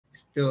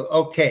Still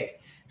okay.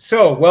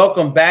 So,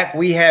 welcome back.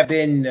 We have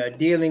been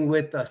dealing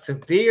with a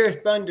severe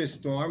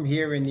thunderstorm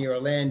here in the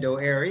Orlando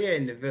area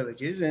in the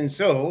villages. And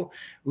so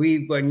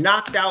we were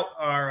knocked out.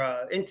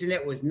 Our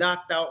internet was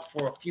knocked out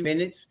for a few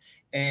minutes,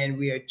 and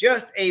we are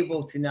just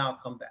able to now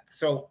come back.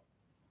 So,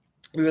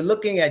 we were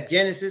looking at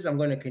Genesis. I'm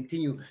going to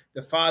continue.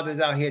 The Father's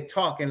out here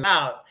talking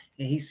loud,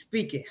 and he's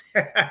speaking.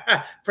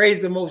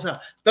 Praise the Most High.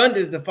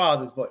 Thunder's the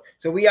Father's voice.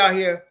 So, we out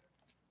here,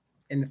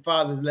 and the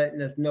Father's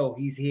letting us know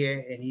he's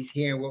here, and he's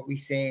hearing what we're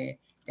saying.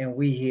 And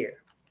we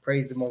hear.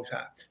 Praise the Most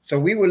High. So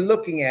we were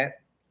looking at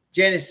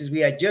Genesis.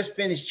 We had just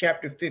finished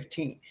chapter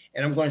 15.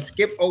 And I'm going to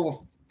skip over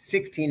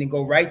 16 and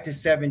go right to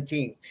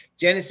 17.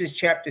 Genesis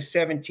chapter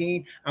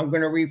 17. I'm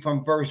going to read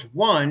from verse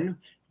 1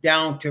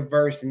 down to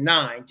verse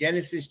 9.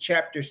 Genesis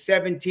chapter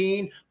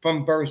 17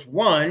 from verse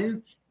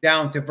 1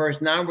 down to verse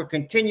 9. We're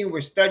continuing.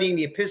 We're studying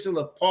the epistle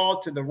of Paul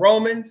to the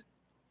Romans.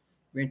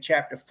 We're in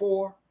chapter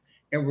 4.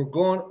 And we're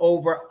going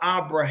over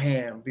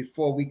Abraham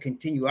before we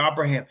continue.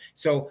 Abraham.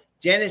 So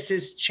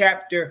Genesis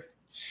chapter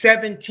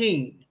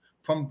 17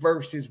 from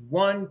verses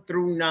 1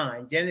 through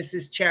 9.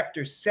 Genesis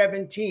chapter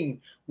 17,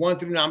 1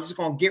 through 9. I'm just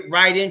going to get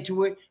right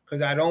into it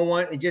because I don't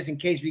want, and just in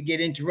case we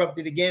get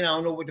interrupted again, I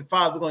don't know what the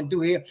Father's going to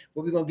do here,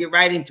 but we're going to get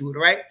right into it,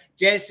 all right?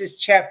 Genesis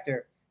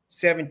chapter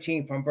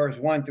 17 from verse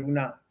 1 through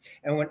 9.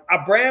 And when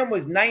Abraham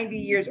was 90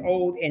 years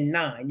old and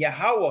 9,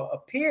 Yahweh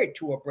appeared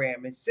to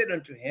Abraham and said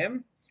unto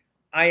him,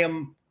 I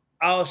am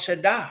Al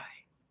Shaddai,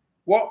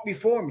 walk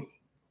before me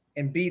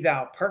and be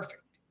thou perfect.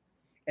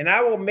 And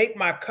I will make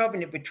my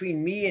covenant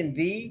between me and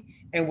thee,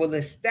 and will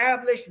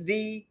establish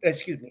thee,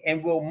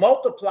 and will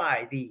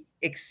multiply thee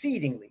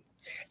exceedingly.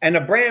 And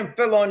Abraham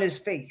fell on his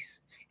face,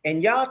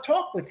 and Yah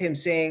talked with him,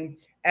 saying,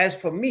 as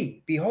for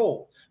me,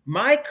 behold,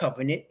 my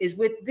covenant is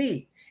with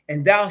thee,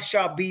 and thou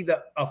shalt be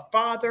a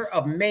father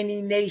of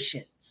many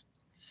nations.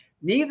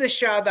 Neither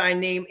shall thy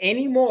name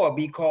any more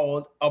be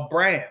called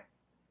Abraham.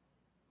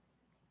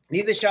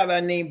 Neither shall thy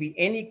name be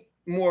any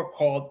more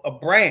called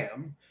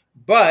Abraham,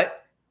 but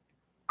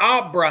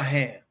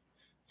Abraham,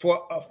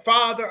 for a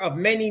father of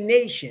many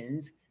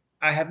nations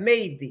I have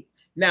made thee.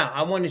 Now,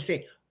 I want to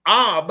say,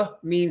 Ab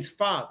means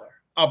father.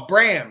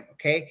 Abraham,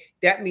 okay,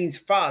 that means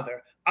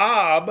father.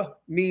 Ab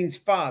means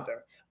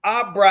father.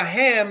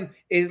 Abraham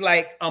is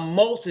like a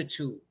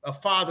multitude, a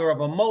father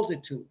of a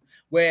multitude,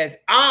 whereas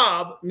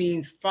Ab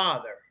means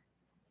father.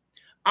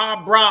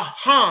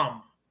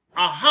 Abraham,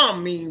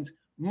 Aham means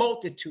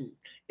multitude.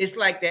 It's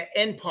like that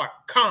end part,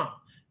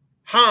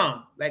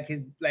 Ham, like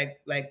his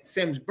like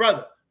Sem's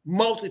brother.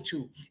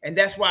 Multitude, and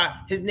that's why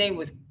his name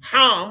was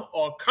Ham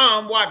or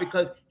Kam. Why?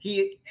 Because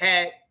he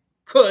had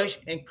Cush,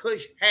 and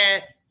Cush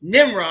had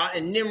Nimrod,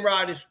 and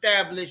Nimrod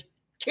established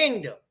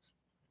kingdoms,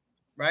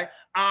 right?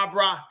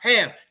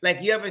 Abraham,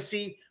 like you ever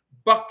see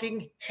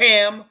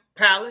Buckingham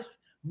Palace?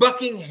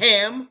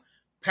 Buckingham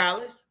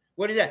Palace.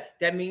 What is that?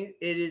 That means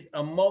it is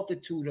a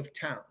multitude of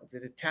towns.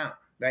 It's a town,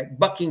 right?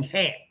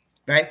 Buckingham,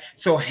 right?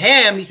 So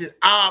Ham, he says,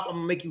 I'm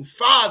gonna make you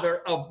father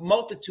of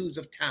multitudes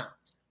of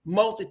towns,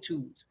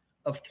 multitudes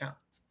of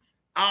towns.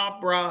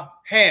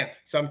 Abraham.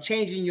 So I'm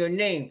changing your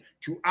name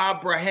to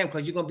Abraham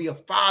because you're going to be a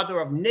father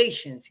of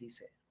nations, he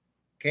said.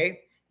 Okay,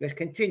 let's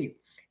continue.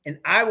 And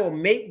I will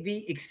make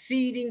thee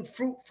exceeding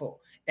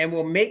fruitful, and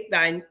will make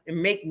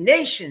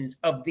nations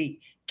of thee.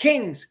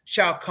 Kings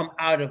shall come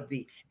out of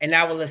thee, and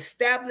I will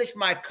establish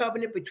my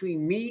covenant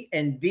between me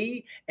and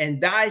thee and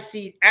thy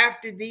seed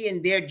after thee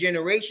and their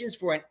generations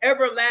for an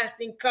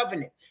everlasting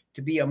covenant,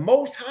 to be a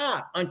most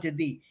high unto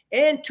thee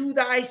and to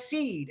thy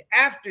seed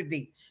after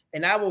thee.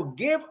 And I will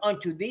give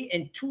unto thee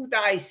and to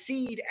thy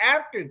seed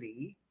after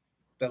thee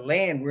the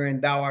land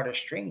wherein thou art a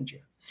stranger,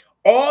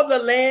 all the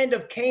land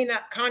of Canaan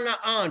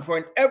for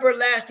an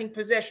everlasting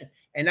possession,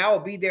 and I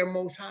will be their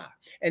most high.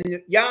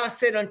 And Yah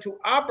said unto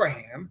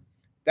Abraham,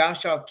 thou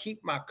shalt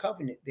keep my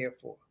covenant,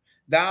 therefore,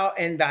 thou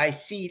and thy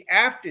seed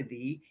after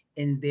thee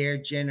in their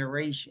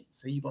generations.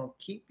 So you're going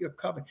to keep your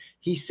covenant.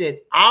 He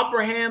said,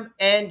 Abraham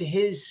and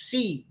his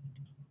seed.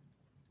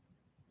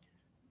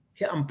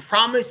 I'm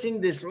promising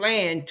this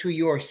land to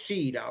your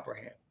seed,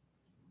 Abraham.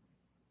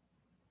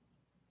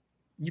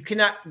 You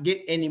cannot get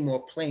any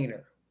more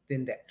plainer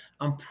than that.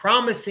 I'm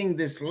promising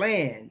this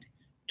land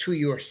to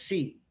your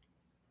seed.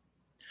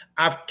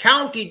 I've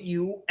counted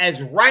you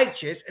as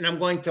righteous, and I'm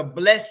going to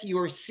bless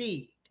your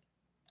seed.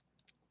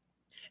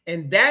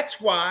 And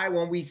that's why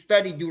when we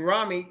study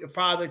Deuteronomy, the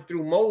Father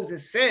through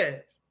Moses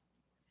says,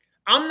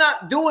 I'm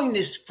not doing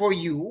this for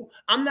you.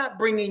 I'm not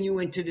bringing you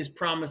into this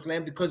promised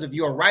land because of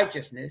your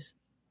righteousness.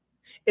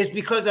 It's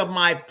because of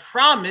my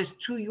promise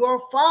to your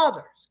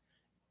fathers,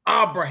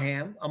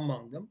 Abraham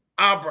among them,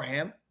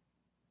 Abraham,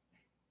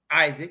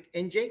 Isaac,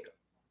 and Jacob.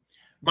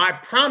 My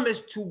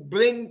promise to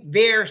bring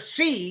their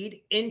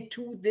seed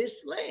into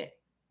this land.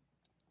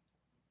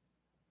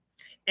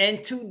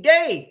 And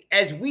today,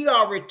 as we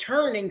are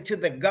returning to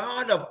the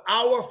God of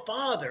our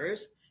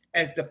fathers,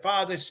 as the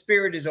Father's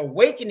Spirit is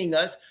awakening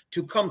us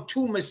to come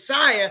to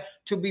Messiah,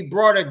 to be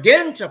brought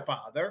again to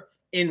Father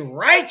in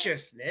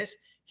righteousness,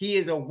 he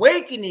is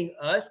awakening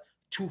us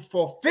to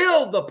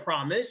fulfill the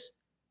promise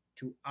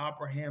to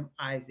Abraham,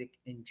 Isaac,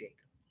 and Jacob,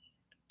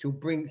 to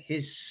bring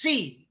his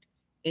seed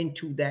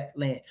into that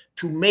land,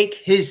 to make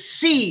his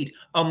seed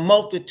a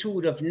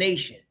multitude of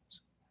nations.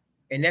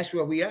 And that's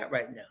where we are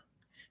right now.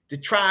 The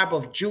tribe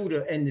of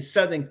Judah and the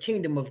southern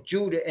kingdom of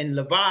Judah and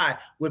Levi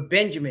with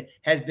Benjamin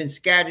has been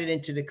scattered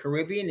into the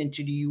Caribbean,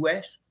 into the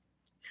U.S.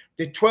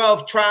 The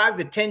 12 tribes,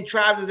 the 10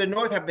 tribes of the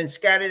north have been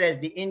scattered as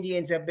the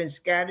Indians have been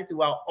scattered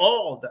throughout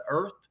all the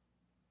earth.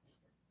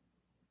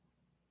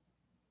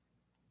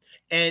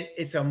 And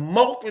it's a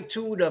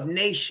multitude of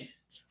nations.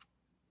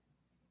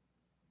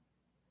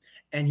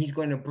 And he's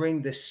going to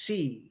bring the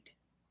seed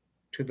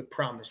to the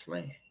promised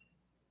land.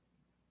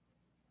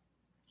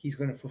 He's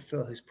going to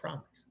fulfill his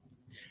promise.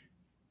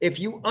 If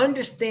you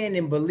understand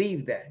and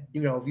believe that,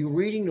 if you're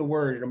reading the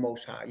word of the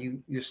Most High,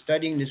 you're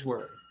studying this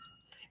word,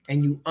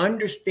 and you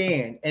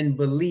understand and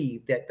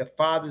believe that the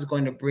Father is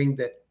going to bring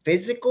the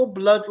physical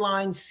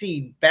bloodline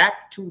seed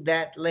back to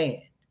that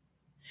land,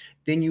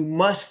 then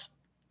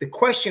the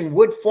question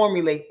would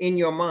formulate in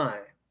your mind,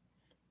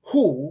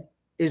 who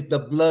is the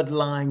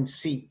bloodline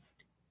seed?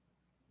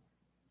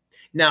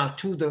 Now,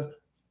 to the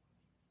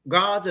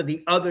gods of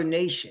the other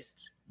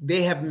nations,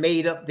 they have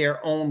made up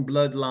their own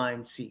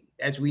bloodline seed,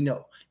 as we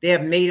know. They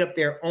have made up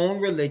their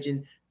own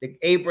religion.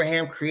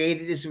 Abraham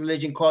created this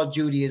religion called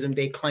Judaism,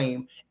 they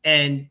claim,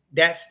 and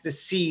that's the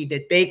seed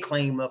that they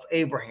claim of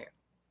Abraham.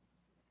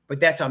 But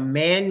that's a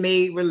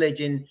man-made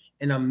religion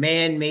and a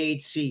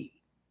man-made seed.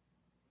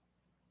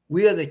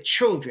 We are the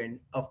children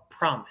of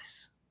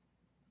promise,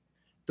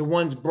 the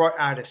ones brought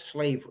out of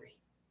slavery.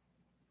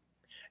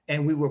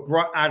 And we were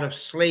brought out of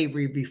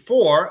slavery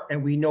before,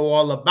 and we know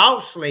all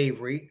about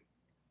slavery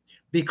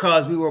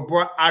because we were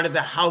brought out of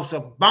the house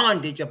of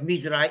bondage of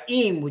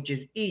Mizraim, which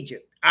is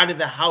Egypt, out of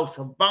the house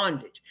of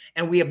bondage.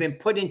 And we have been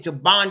put into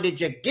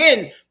bondage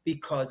again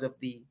because of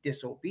the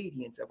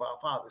disobedience of our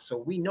father. So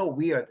we know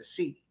we are the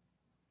seed.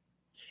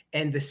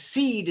 And the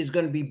seed is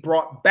going to be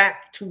brought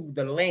back to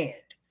the land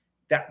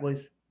that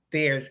was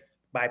theirs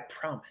by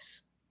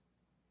promise.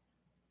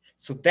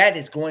 So that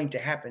is going to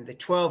happen. The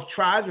 12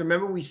 tribes,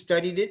 remember we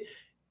studied it,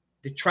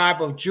 the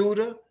tribe of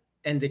Judah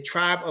and the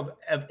tribe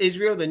of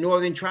Israel, the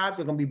northern tribes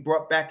are going to be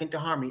brought back into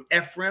harmony.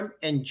 Ephraim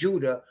and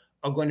Judah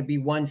are going to be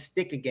one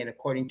stick again,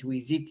 according to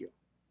Ezekiel.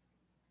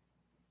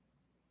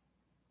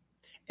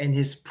 And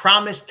his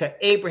promise to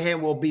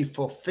Abraham will be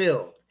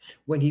fulfilled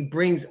when he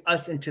brings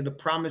us into the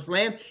promised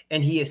land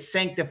and he is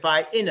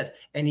sanctified in us.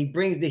 And he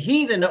brings the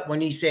heathen up when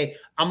he say,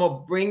 I'm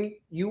going to bring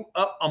you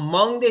up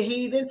among the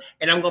heathen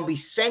and I'm going to be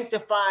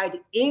sanctified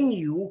in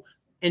you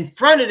in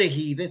front of the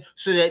heathen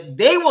so that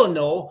they will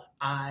know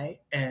I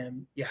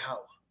am Yahweh.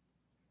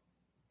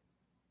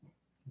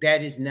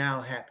 That is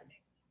now happening.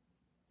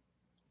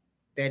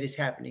 That is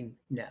happening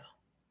now.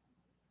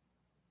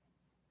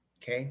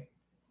 Okay?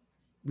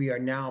 We are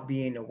now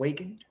being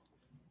awakened.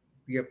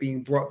 We are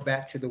being brought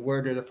back to the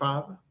word of the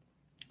Father.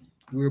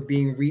 We're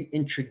being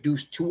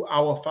reintroduced to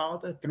our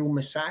Father through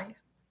Messiah.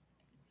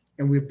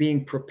 And we're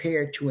being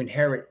prepared to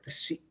inherit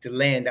the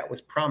land that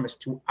was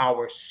promised to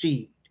our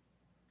seed.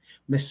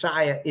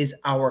 Messiah is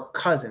our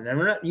cousin. And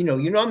I'm not,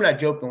 I'm not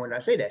joking when I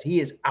say that. He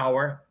is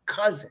our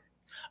cousin.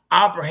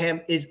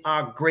 Abraham is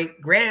our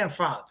great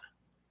grandfather.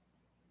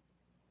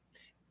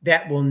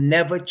 That will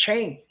never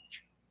change.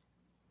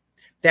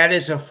 That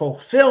is a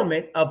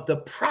fulfillment of the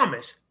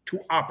promise to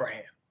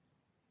Abraham.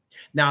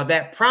 Now,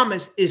 that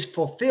promise is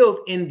fulfilled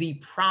in the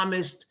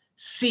promised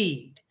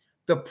seed.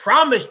 The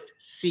promised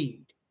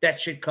seed that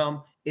should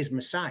come is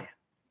Messiah.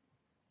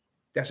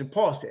 That's what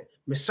Paul said.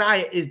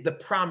 Messiah is the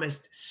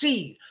promised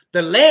seed.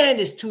 The land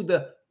is to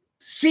the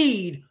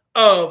seed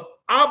of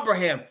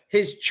Abraham,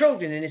 his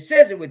children. And it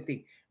says it with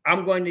thee.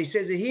 He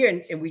says it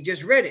here, and we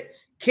just read it.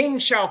 King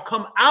shall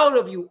come out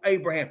of you,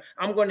 Abraham.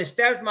 I'm going to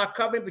establish my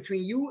covenant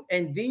between you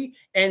and thee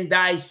and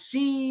thy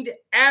seed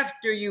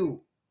after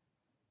you.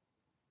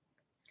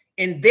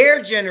 In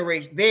their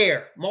generation,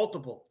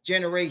 multiple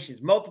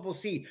generations, multiple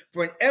seed,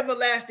 for an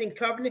everlasting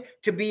covenant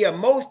to be a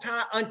most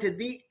high unto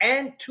thee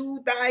and to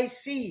thy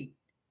seed.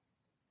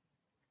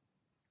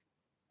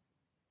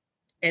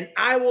 And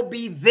I will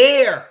be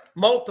their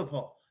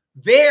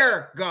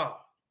God.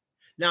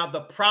 Now,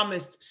 the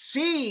promised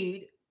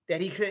seed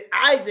that he could,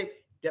 Isaac,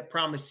 that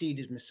promised seed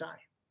is Messiah.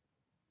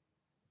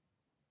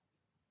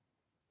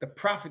 The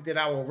prophet that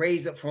I will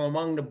raise up from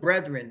among the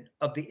brethren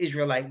of the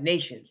Israelite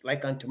nations,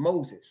 like unto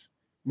Moses.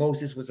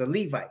 Moses was a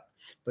Levite.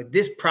 But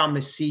this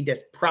promised seed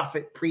that's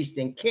prophet, priest,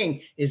 and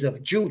king is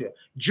of Judah.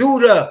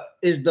 Judah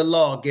is the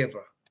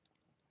lawgiver.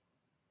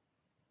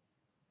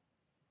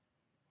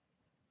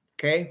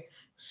 Okay?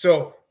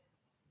 So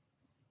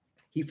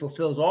he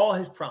fulfills all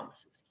his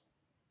promises.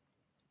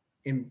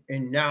 And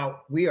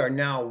now we are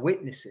now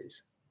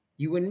witnesses.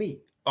 You and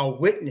me are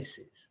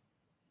witnesses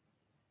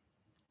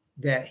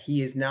that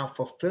he is now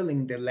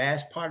fulfilling the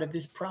last part of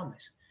this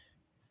promise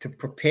to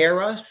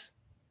prepare us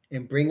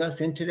and bring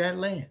us into that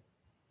land.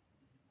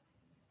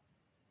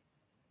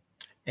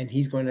 And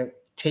he's going to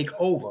take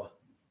over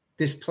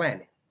this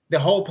planet, the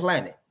whole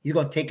planet. He's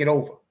going to take it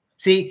over.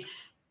 See,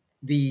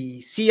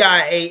 the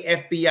CIA,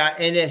 FBI,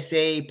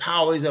 NSA,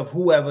 powers of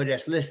whoever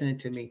that's listening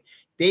to me,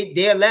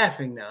 they're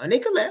laughing now, and they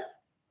can laugh.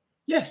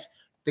 Yes,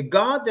 the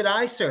God that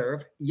I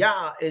serve,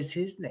 Yah is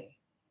his name.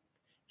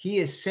 He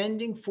is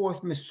sending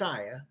forth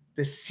Messiah,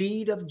 the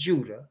seed of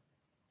Judah,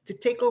 to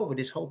take over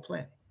this whole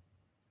planet.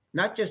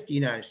 Not just the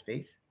United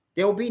States.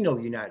 There will be no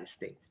United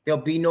States.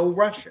 There'll be no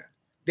Russia.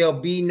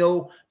 There'll be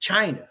no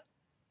China.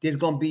 There's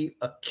going to be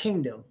a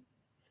kingdom.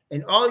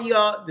 And all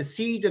y'all, the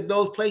seeds of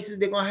those places,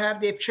 they're going to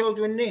have their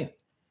children there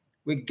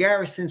with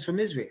garrisons from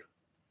Israel.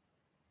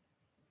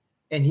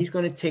 And he's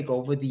going to take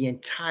over the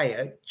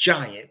entire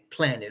giant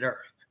planet Earth.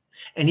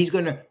 And he's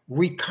going to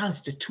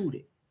reconstitute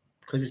it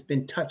because it's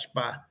been touched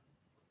by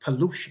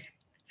pollution.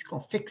 He's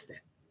going to fix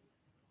that.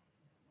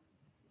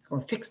 He's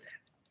going to fix that.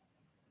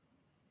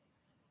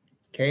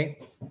 Okay?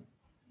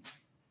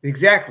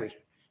 Exactly.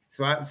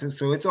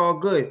 So it's all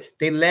good.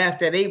 They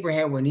laughed at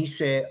Abraham when he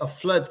said a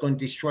flood's going to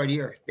destroy the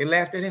earth. They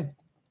laughed at him.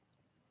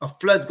 A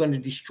flood's going to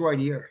destroy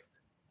the earth.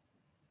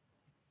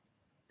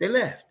 They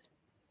laughed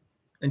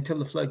until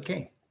the flood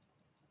came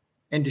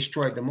and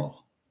destroyed them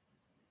all.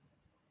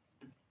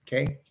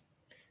 Okay?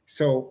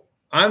 So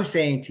I'm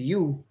saying to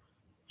you,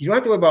 you don't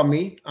have to worry about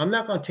me. I'm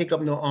not going to take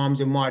up no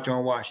arms and march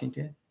on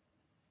Washington.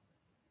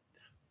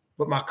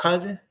 But my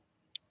cousin,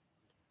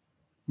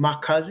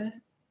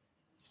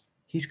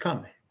 he's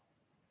coming.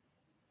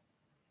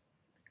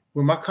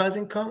 When my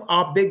cousin come,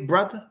 our big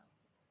brother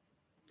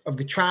of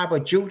the tribe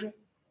of Judah,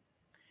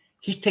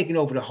 he's taking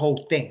over the whole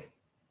thing.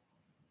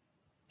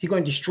 He's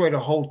going to destroy the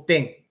whole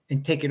thing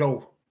and take it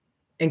over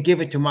and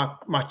give it to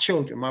my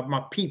children,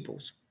 my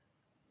peoples,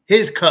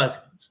 his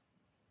cousins.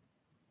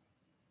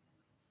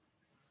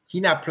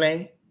 He's not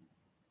playing.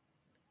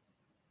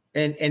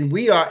 And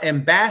we are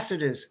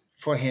ambassadors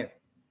for him.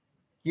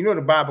 You know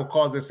the Bible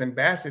calls us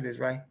ambassadors,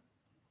 right?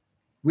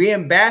 We're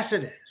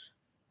ambassadors.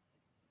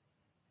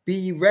 Be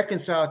ye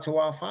reconciled to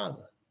our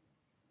Father.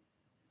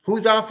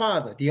 Who's our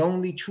Father? The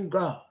only true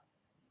God.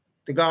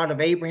 The God of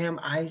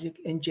Abraham, Isaac,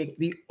 and Jacob.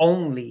 The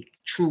only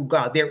true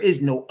God. There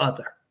is no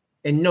other.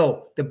 And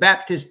no, the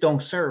Baptists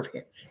don't serve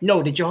him.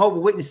 No, the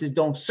Jehovah's Witnesses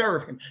don't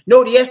serve him.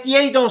 No, the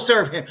SDAs don't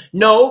serve him.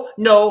 No,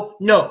 no,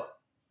 no.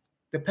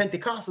 The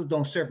Pentecostals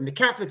don't serve him. The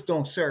Catholics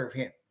don't serve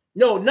him.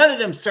 No, none of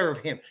them serve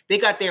him. They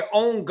got their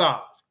own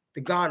gods.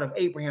 The God of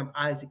Abraham,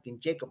 Isaac, and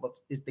Jacob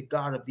is the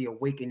God of the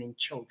awakening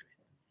children.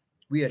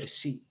 We are the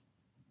seed.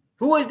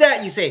 Who is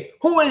that, you say?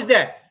 Who is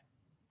that?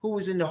 Who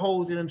was in the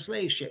holes of them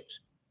slave ships?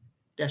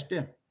 That's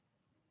them.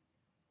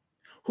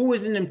 Who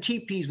was in them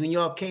teepees when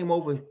y'all came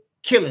over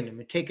killing them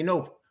and taking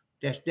over?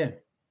 That's them.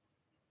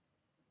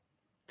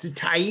 The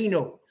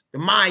Taínos, the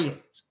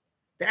Mayans,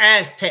 the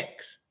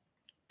Aztecs.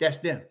 That's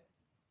them.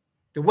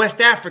 The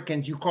West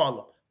Africans, you call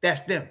them.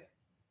 That's them.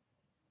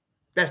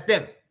 That's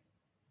them.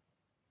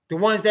 The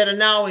ones that are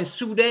now in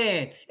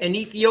Sudan and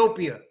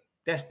Ethiopia.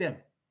 That's them.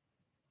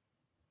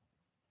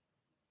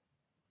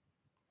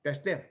 That's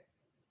them.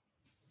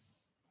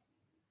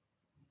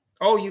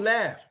 Oh, you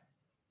laugh.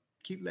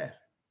 Keep laughing.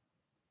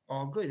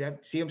 All good.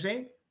 See what I'm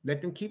saying?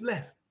 Let them keep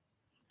laughing.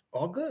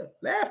 All good.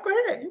 Laugh. Go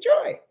ahead.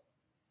 Enjoy it.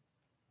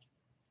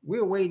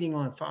 We're waiting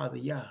on Father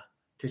Yah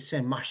to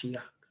send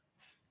Mashiach.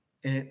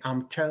 And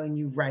I'm telling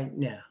you right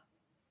now,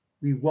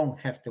 we won't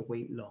have to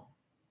wait long.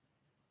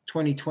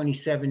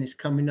 2027 is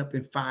coming up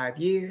in 5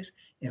 years.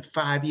 And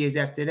 5 years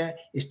after that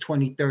is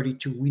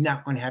 2032. We're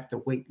not going to have to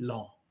wait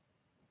long.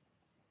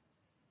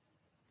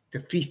 The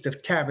Feast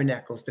of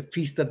Tabernacles, the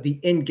Feast of the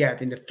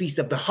Ingathering, the Feast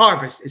of the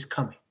Harvest is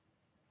coming.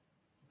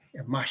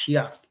 And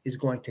Mashiach is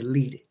going to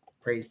lead it.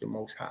 Praise the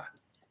Most High.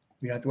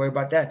 We don't have to worry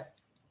about that.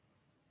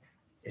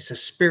 It's a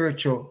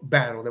spiritual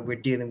battle that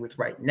we're dealing with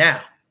right now,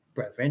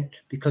 brethren,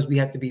 because we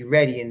have to be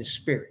ready in the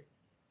spirit.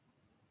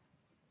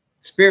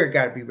 Spirit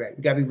got to be ready.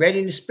 We got to be ready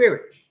in the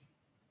spirit.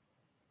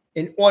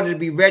 In order to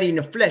be ready in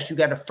the flesh, you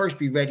got to first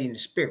be ready in the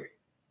spirit.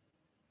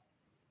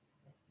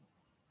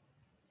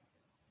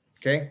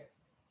 Okay?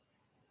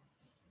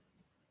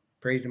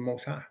 Praise the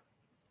Most High.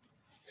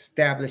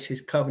 Establish his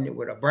covenant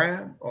with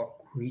Abraham, or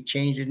he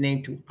changed his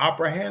name to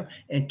Abraham,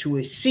 and to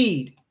his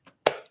seed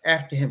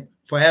after him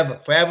forever,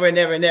 forever and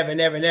ever and ever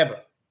and ever and ever.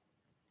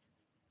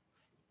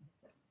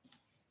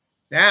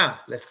 Now,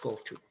 let's go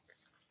to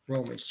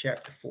Romans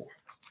chapter 4.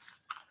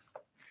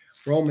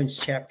 Romans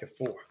chapter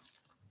 4.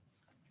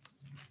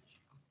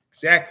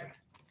 Exactly.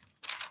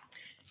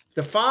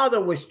 The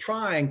Father was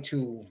trying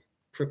to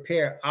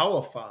prepare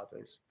our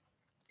fathers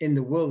in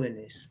the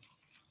wilderness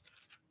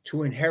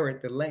to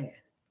inherit the land.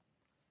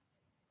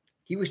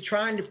 He was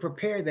trying to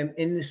prepare them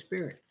in the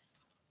spirit.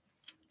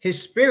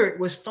 His spirit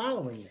was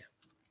following them.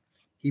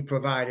 He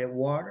provided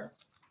water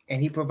and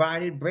he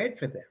provided bread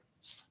for them.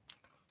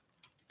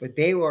 But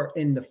they were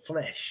in the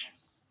flesh.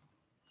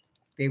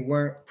 They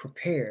weren't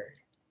prepared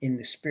in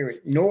the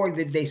spirit, nor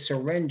did they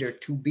surrender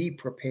to be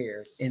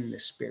prepared in the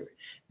spirit.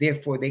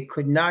 Therefore, they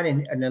could not,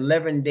 in an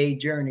 11-day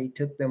journey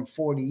took them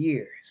 40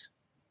 years.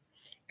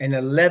 An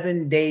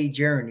 11-day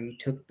journey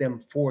took them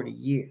 40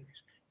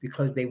 years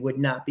because they would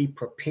not be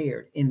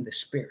prepared in the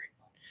spirit.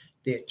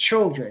 their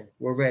children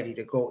were ready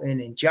to go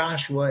in, and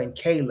Joshua and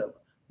Caleb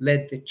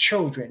led the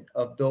children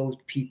of those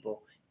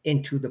people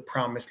into the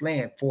promised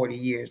land 40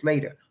 years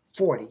later.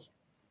 40.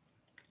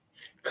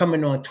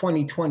 Coming on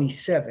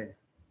 2027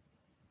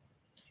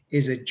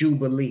 is a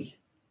jubilee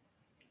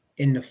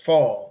in the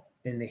fall,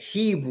 in the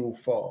Hebrew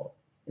fall,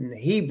 in the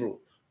Hebrew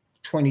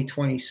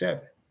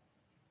 2027.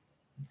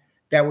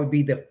 That would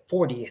be the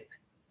 40th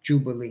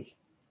jubilee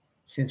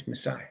since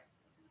Messiah.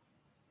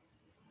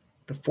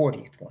 The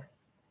 40th one.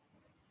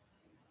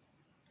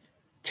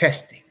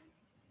 Testing.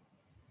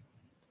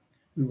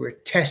 We were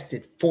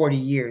tested 40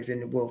 years in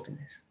the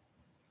wilderness.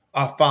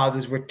 Our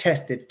fathers were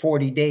tested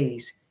 40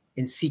 days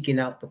in seeking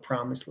out the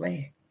promised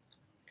land.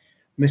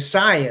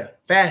 Messiah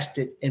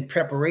fasted in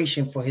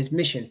preparation for his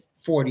mission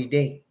 40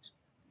 days.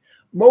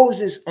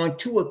 Moses on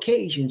 2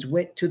 occasions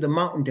went to the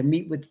mountain to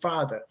meet with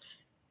Father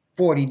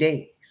 40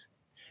 days.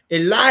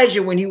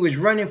 Elijah, when he was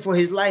running for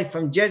his life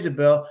from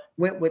Jezebel,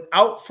 went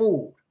without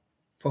food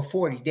for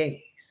 40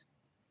 days.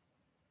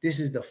 This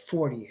is the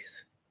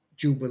 40th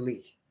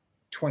Jubilee,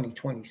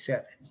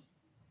 2027.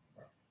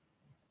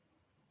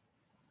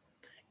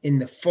 In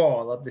the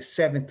fall of the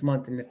 7th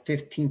month and the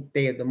 15th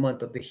day of the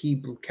month of the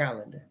Hebrew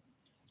calendar,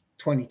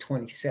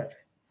 2027.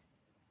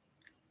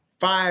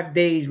 5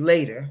 days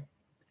later,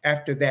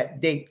 after that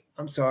date,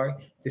 the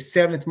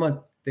 7th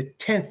month, the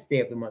 10th day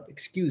of the month,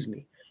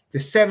 the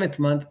 7th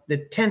month, the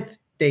 10th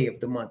day of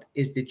the month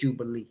is the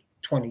Jubilee,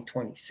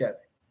 2027.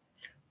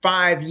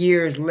 5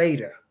 years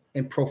later,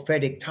 in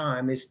prophetic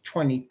time, is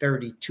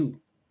 2032,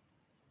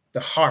 the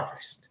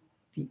harvest,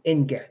 the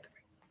ingathering.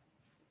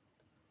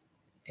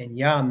 And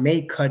Yah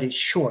may cut it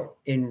short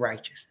in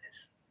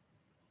righteousness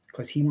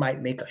because he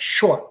might make a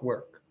short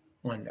work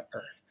on the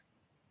earth.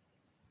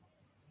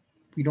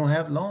 We don't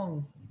have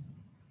long.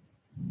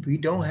 We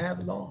don't have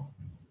long.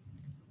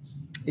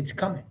 It's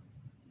coming.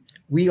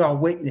 We are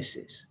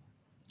witnesses.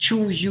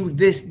 Choose you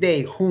this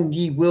day whom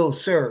ye will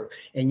serve.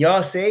 And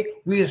y'all say,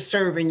 we are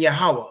serving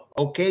Yahweh.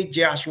 Okay,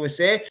 Joshua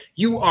said,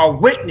 you are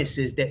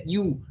witnesses that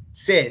you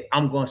said,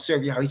 I'm going to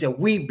serve Yahweh. He said,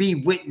 we be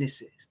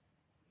witnesses.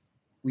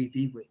 We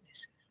be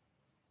witnesses.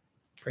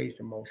 Praise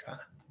the Most High.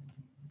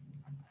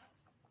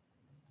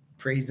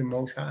 Praise the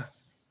Most High.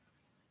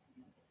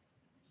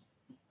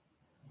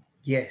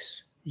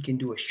 Yes, he can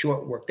do a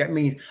short work. That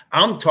means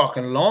I'm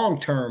talking long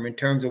term in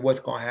terms of what's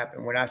going to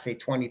happen when I say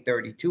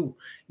 2032.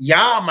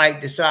 Yah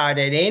might decide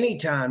at any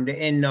time to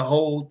end the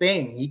whole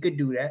thing. He could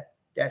do that.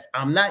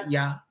 I'm not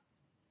Yah.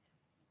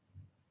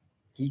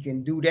 He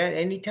can do that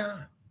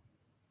anytime.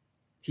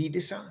 He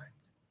decides.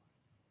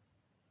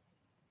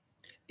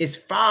 It's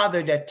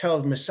Father that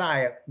tells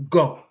Messiah,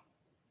 go.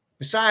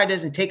 Messiah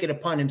doesn't take it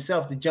upon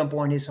himself to jump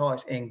on his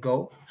horse and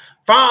go.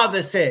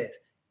 Father says,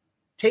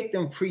 take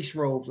them priest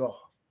robes off.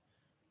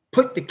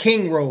 Put the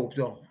king robes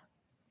on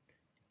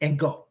and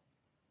go.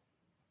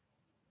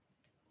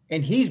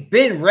 And he's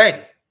been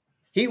ready.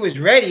 He was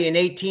ready in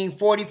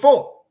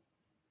 1844.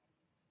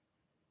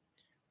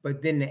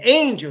 But then the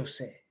angel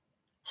said,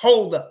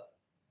 hold up.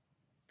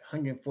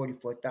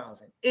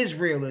 144,000.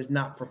 Israel is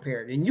not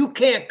prepared. And you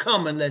can't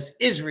come unless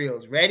Israel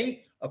is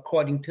ready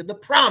according to the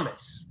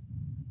promise.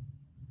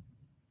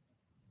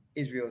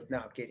 Israel is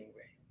now getting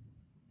ready.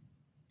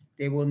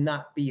 There will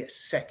not be a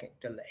second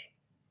delay.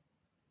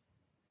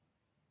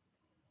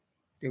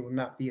 There will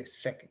not be a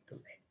second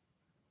delay.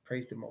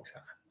 Praise the Most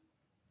High.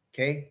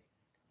 Okay?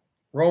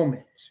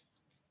 Romans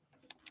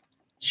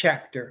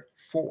chapter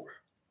 4.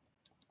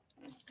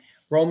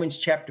 Romans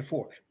chapter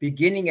 4.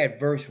 Beginning at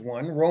verse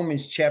 1.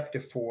 Romans chapter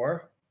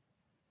 4.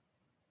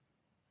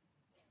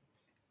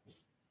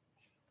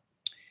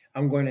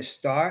 I'm going to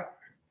start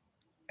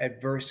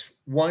at verse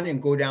 1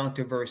 and go down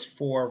to verse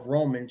 4 of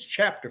Romans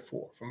chapter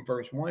 4. From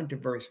verse 1 to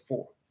verse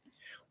 4.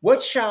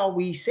 What shall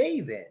we say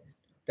then?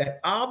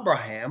 That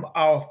Abraham,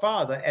 our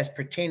father, as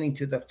pertaining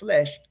to the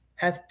flesh,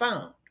 hath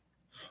found.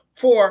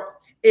 For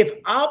if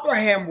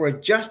Abraham were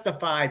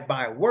justified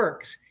by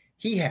works,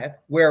 he hath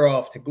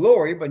whereof to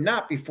glory, but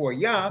not before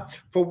Yah.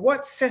 For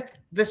what saith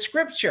the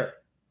scripture?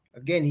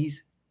 Again,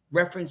 he's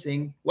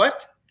referencing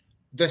what?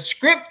 The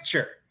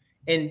scripture.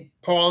 In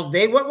Paul's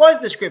day, what was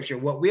the scripture?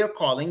 What we are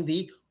calling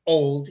the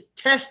Old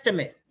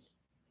Testament.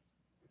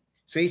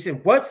 So he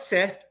said, what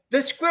saith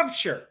the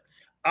scripture?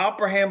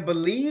 Abraham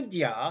believed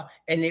Yah,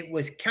 and it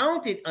was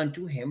counted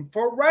unto him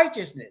for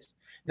righteousness.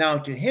 Now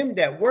to him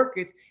that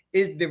worketh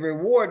is the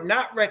reward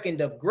not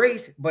reckoned of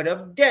grace, but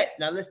of debt.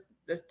 Now let's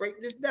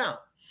break this down.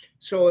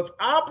 So if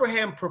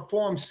Abraham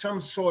performed some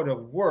sort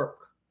of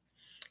work,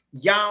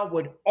 Yah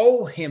would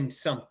owe him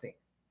something.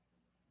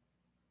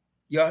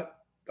 Yeah,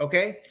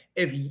 okay?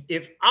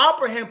 If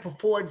Abraham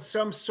performed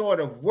some sort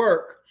of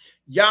work,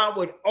 Yah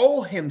would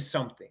owe him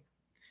something.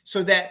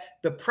 So that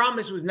the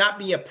promise was not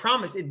be a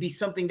promise, it'd be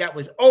something that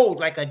was owed,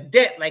 like a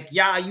debt, like,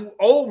 Yah, you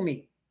owe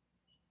me.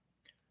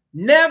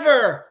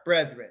 Never,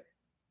 brethren,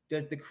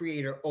 does the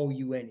Creator owe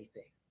you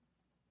anything.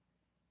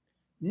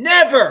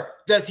 Never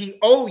does he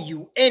owe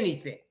you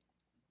anything.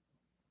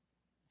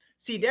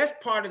 See, that's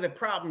part of the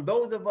problem.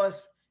 Those of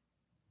us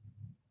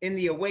in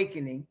the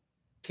awakening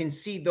can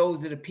see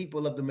those are the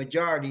people of the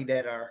majority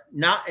that are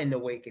not in the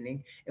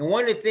awakening. And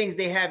one of the things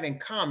they have in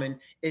common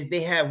is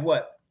they have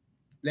what?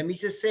 Let me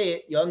just say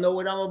it. Y'all know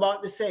what I'm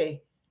about to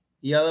say.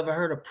 Y'all ever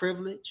heard of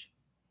privilege?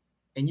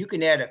 And you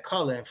can add a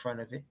color in front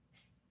of it.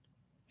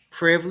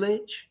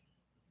 Privilege.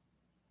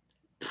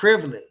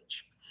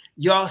 Privilege.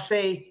 Y'all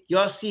see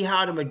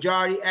how the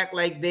majority act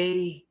like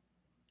they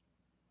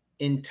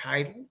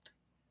entitled?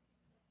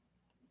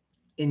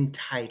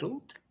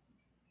 Entitled.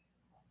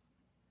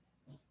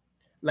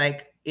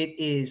 Like it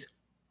is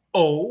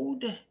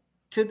owed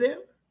to them.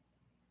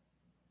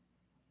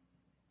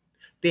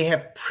 They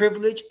have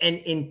privilege and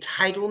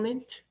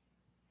entitlement.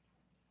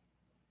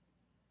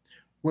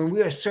 When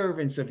we are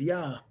servants of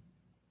Yah,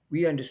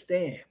 we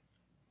understand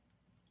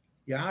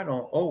Yah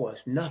don't owe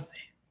us nothing.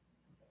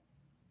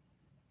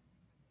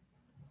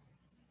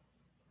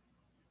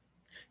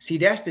 See,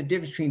 that's the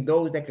difference between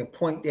those that can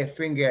point their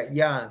finger at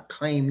Yah and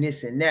claim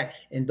this and that,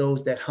 and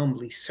those that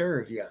humbly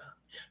serve Yah.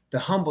 The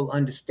humble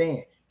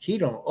understand he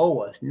don't owe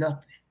us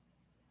nothing.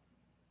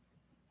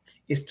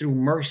 It's through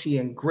mercy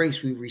and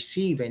grace we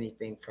receive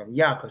anything from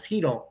Yah, because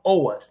he don't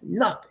owe us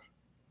nothing.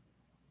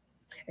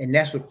 And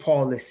that's what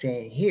Paul is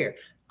saying here.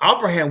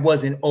 Abraham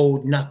wasn't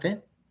owed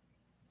nothing.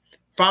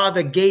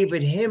 Father gave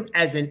it him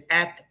as an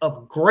act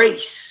of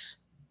grace.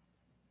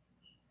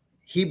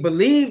 He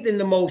believed in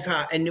the Most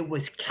High, and it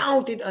was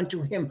counted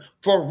unto him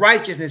for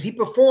righteousness. He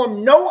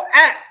performed no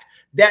act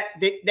that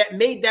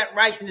made that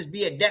righteousness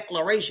be a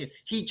declaration.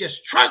 He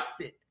just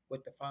trusted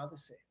what the Father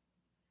said.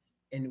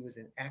 And it was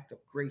an act of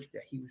grace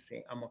that he was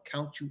saying, I'm going to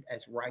count you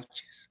as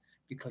righteous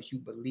because you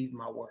believe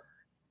my word.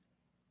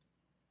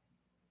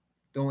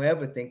 Don't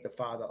ever think the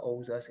Father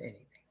owes us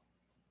anything.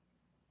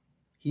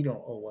 He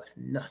don't owe us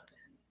nothing.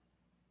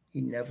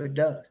 He never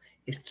does.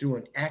 It's through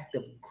an act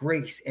of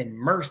grace and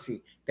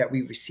mercy that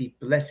we receive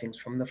blessings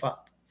from the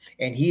Father.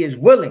 And he is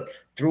willing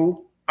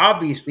through,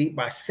 obviously,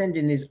 by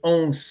sending his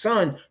own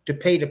son to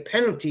pay the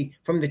penalty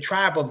from the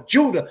tribe of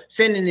Judah,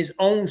 sending his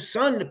own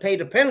son to pay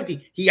the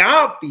penalty. He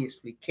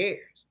obviously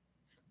cares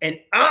and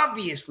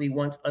obviously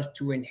wants us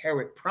to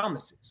inherit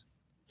promises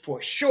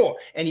for sure.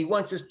 And he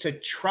wants us to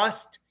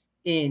trust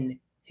in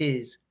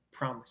his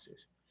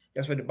promises.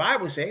 That's what the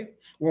Bible says.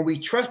 When we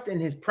trust in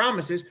his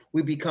promises,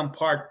 we become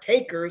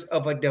partakers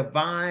of a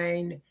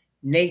divine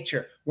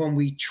nature. When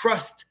we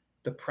trust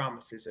the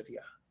promises of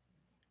Yah,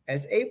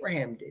 as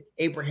Abraham did.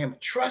 Abraham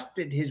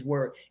trusted his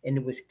word, and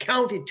it was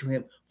counted to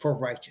him for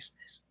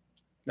righteousness.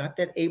 Not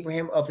that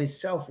Abraham of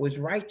himself was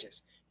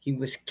righteous. He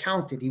was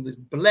counted. He was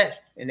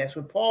blessed. And that's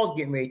what Paul's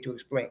getting ready to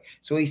explain.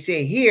 So he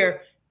said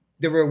here,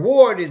 the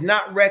reward is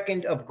not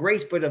reckoned of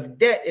grace, but of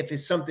debt. If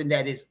it's something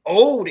that is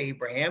owed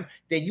Abraham,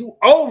 then you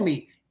owe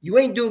me. You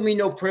ain't do me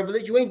no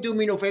privilege. You ain't do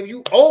me no favor.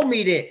 You owe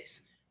me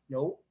this.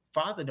 No,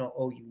 Father don't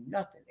owe you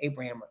nothing.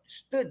 Abraham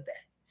understood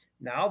that.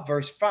 Now,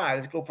 verse 5.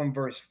 Let's go from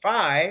verse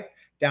 5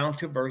 down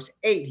to verse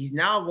 8. He's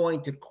now going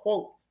to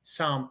quote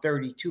Psalm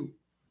 32.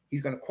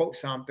 He's going to quote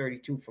Psalm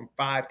 32 from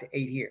 5 to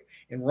 8 here.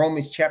 In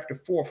Romans chapter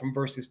 4, from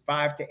verses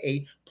 5 to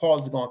 8,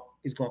 Paul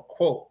is going to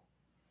quote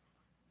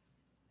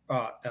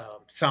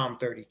Psalm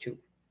 32.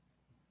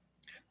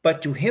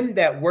 But to him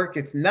that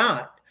worketh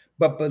not,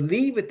 but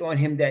believeth on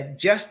him that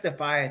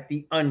justifieth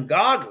the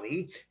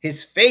ungodly,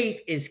 his faith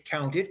is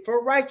counted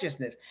for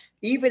righteousness.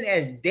 Even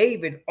as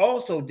David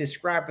also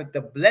describeth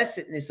the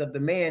blessedness of the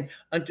man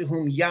unto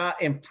whom Yah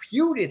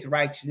imputeth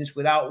righteousness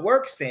without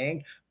works,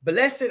 saying,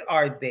 Blessed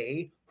are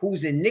they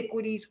whose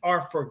iniquities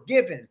are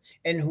forgiven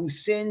and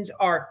whose sins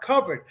are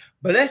covered.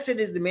 Blessed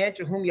is the man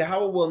to whom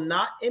Yahweh will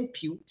not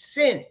impute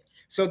sin.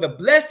 So the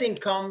blessing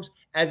comes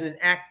as an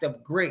act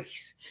of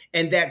grace.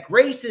 And that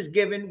grace is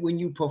given when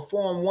you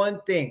perform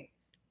one thing,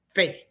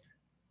 faith.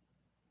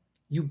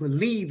 You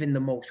believe in the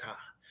Most High.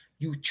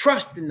 You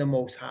trust in the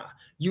Most High.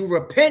 You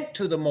repent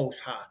to the Most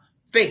High.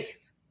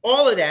 Faith.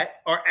 All of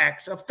that are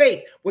acts of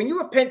faith. When you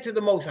repent to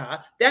the Most High,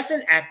 that's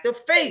an act of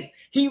faith.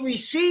 He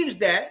receives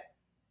that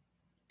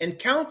and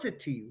counts it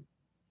to you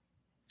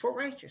for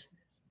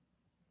righteousness.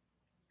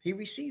 He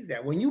receives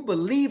that. When you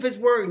believe his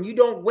word and you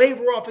don't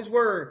waver off his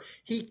word,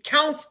 he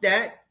counts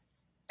that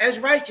as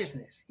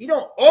righteousness. He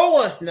don't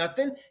owe us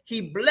nothing.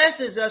 He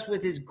blesses us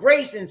with his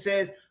grace and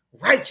says,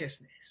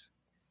 righteousness.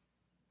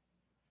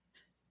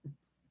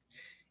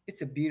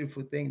 It's a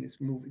beautiful thing, this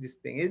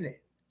thing, isn't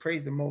it?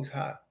 Praise the Most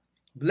High.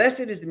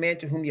 Blessed is the man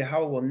to whom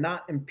Yahweh will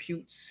not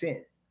impute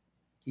sin.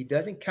 He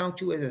doesn't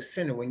count you as a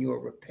sinner when you are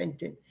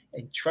repentant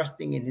and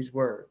trusting in his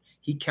word.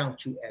 He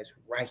counts you as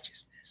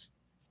righteousness.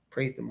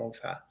 Praise the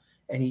Most High.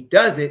 And he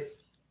does it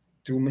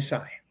through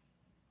Messiah.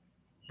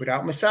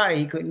 Without Messiah,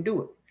 he couldn't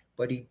do it.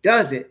 But he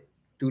does it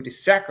through the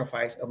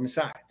sacrifice of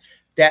Messiah.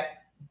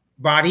 That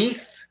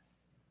barith,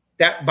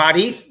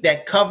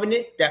 that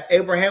covenant that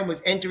Abraham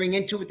was entering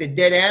into with the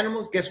dead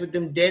animals, guess what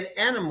them dead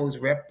animals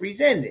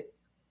represented?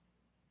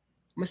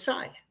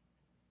 Messiah.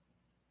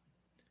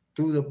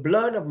 Through the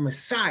blood of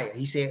Messiah.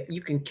 He said,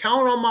 you can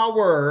count on my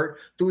word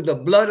through the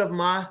blood of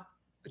my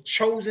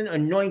chosen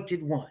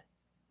anointed one,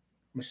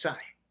 Messiah.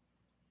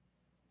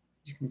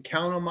 You can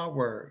count on my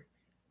word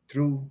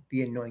through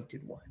the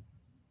anointed one.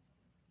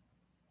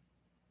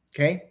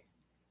 Okay?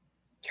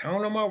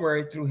 Count on my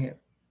word through him.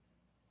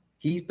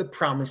 He's the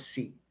promised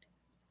seed.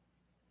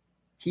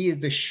 He is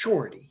the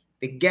surety,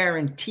 the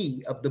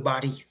guarantee of the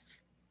body,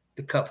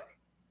 the covenant.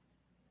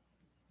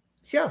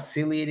 See how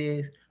silly it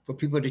is for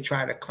people to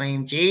try to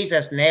claim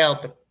Jesus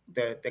nailed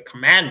the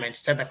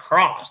commandments to the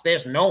cross.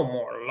 There's no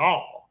more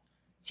law.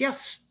 See how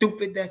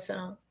stupid that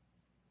sounds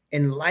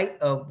in light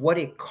of what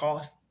it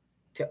costs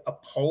to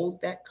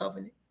uphold that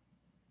covenant?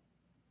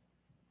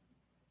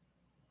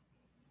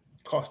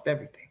 It cost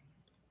everything.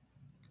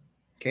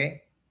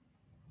 Okay?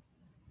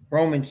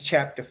 Romans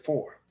chapter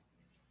 4.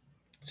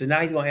 So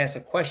now he's going to ask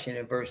a question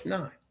in verse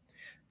 9.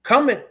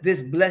 Cometh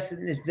this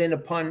blessedness then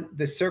upon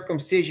the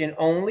circumcision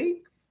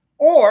only,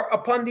 or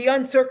upon the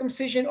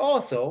uncircumcision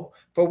also?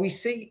 For we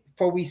say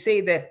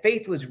that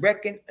faith was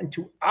reckoned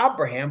unto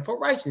Abraham for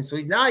righteousness. So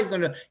he's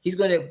going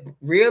to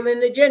reel in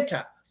the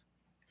Gentiles.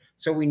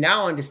 So we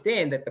now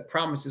understand that the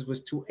promises was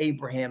to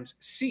Abraham's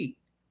seed.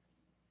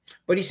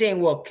 But he's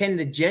saying, well, can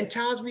the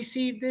Gentiles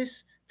receive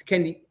this?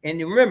 And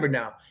remember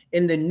now,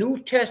 in the New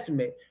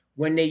Testament,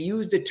 when they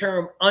use the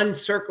term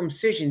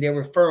uncircumcision, they're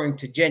referring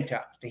to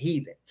Gentiles, the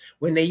heathen.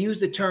 When they use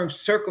the term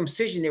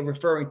circumcision, they're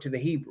referring to the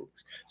Hebrews.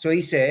 So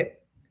he said,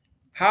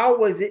 how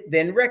was it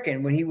then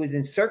reckoned when he was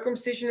in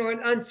circumcision or in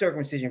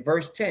uncircumcision?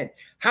 Verse 10.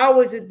 How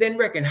was it then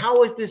reckoned? How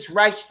was this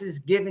righteousness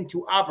given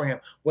to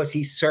Abraham? Was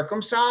he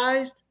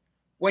circumcised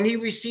when he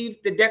received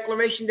the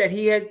declaration that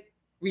he has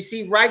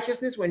received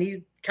righteousness, when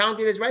he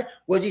counted as right?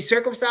 Was he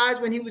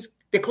circumcised when he was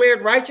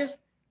declared righteous?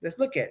 Let's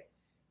look at it.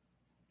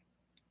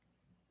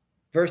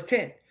 Verse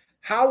 10.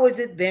 How was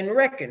it then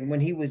reckoned when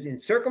he was in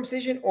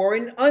circumcision or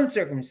in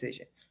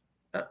uncircumcision?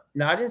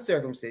 Not in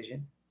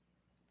circumcision,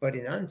 but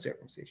in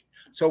uncircumcision.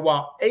 So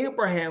while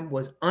Abraham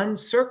was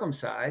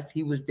uncircumcised,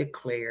 he was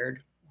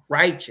declared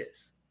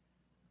righteous.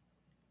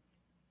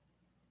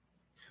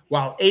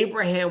 While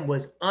Abraham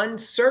was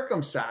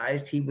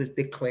uncircumcised, he was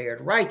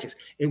declared righteous.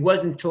 It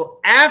wasn't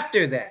until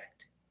after that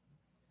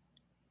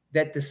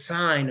that the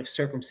sign of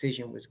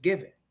circumcision was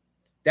given.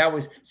 That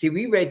was, see,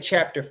 we read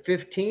chapter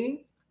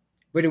 15,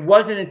 but it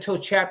wasn't until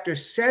chapter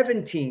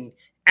 17,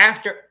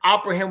 after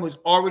Abraham was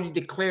already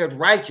declared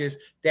righteous,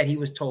 that he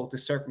was told to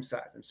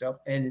circumcise himself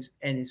and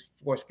his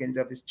foreskins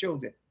of his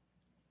children.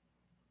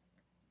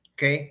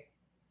 Okay?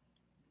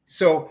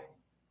 So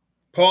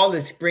Paul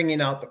is bringing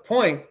out the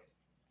point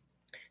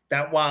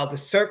that while the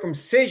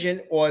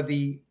circumcision, or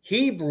the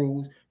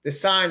Hebrews, the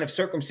sign of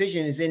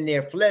circumcision is in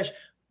their flesh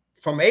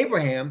from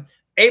Abraham,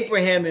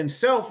 Abraham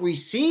himself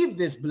received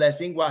this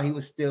blessing while he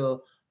was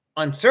still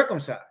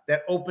uncircumcised.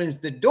 That opens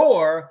the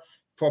door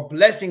for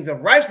blessings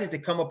of righteousness to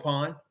come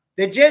upon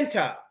the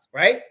Gentiles,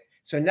 right?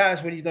 So now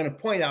that's what he's going to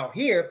point out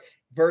here,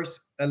 verse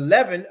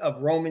 11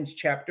 of Romans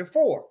chapter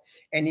 4.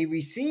 And he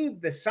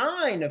received the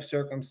sign of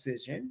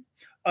circumcision,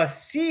 a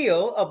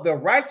seal of the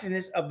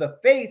righteousness of the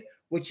faith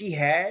which he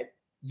had,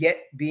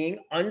 yet being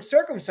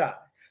uncircumcised,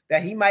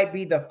 that he might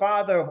be the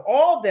father of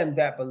all them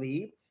that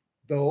believe,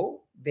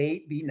 though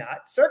they be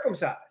not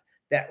circumcised,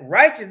 that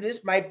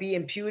righteousness might be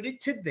imputed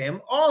to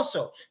them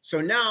also. So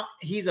now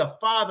he's a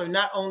father,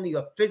 not only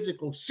of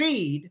physical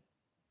seed,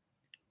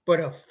 but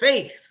of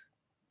faith.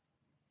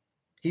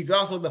 He's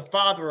also the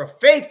father of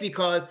faith,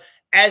 because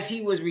as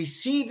he was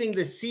receiving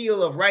the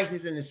seal of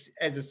righteousness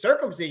as a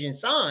circumcision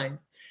sign,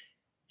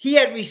 he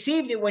had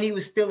received it when he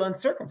was still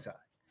uncircumcised.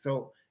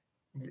 So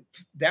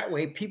that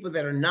way, people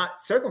that are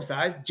not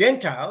circumcised,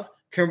 Gentiles,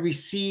 can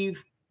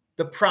receive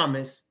the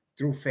promise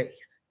through faith.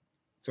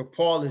 So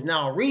Paul is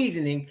now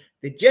reasoning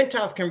that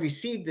Gentiles can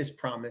receive this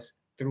promise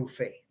through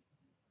faith.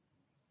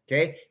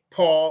 Okay?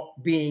 Paul,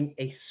 being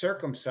a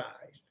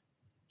circumcised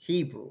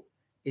Hebrew,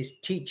 is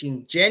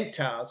teaching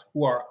Gentiles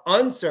who are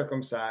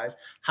uncircumcised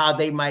how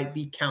they might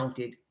be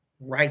counted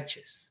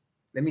righteous.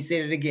 Let me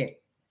say that again.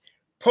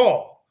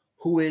 Paul,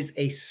 who is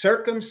a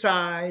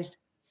circumcised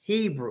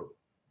Hebrew,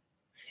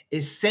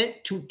 is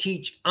sent to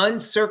teach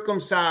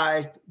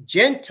uncircumcised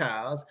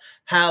Gentiles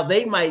how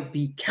they might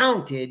be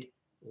counted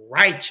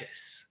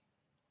righteous.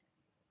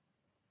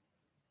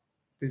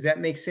 Does that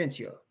make sense,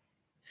 y'all?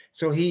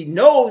 So he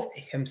knows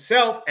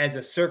himself as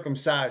a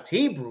circumcised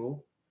Hebrew,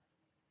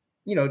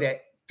 you know,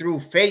 that through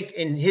faith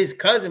in his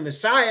cousin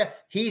Messiah,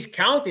 he's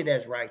counted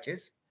as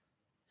righteous.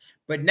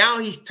 But now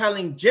he's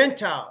telling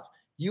Gentiles,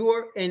 you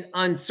are in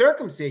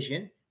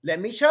uncircumcision. Let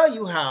me tell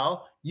you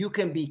how you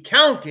can be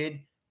counted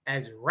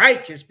as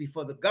righteous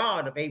before the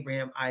God of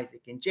Abraham,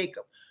 Isaac, and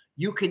Jacob.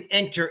 You can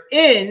enter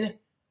in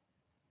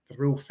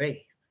through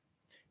faith.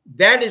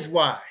 That is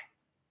why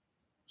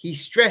he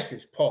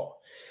stresses,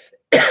 Paul,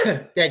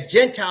 that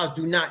Gentiles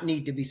do not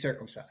need to be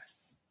circumcised.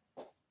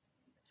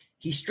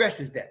 He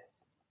stresses that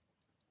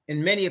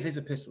in many of his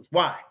epistles.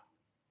 Why?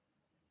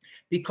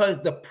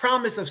 Because the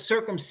promise of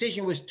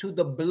circumcision was to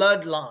the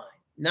bloodline,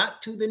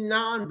 not to the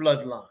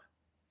non-bloodline.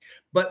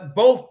 But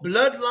both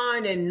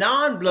bloodline and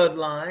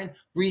non-bloodline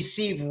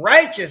receive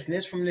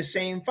righteousness from the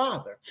same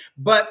Father.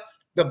 But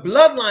the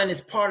bloodline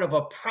is part of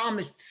a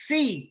promised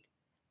seed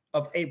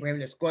of Abraham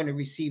that's going to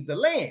receive the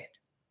land.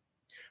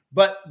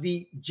 but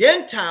the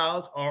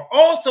Gentiles are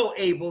also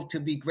able to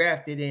be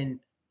grafted in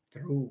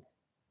through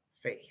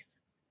faith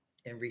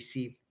and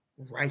receive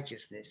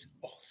righteousness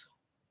also.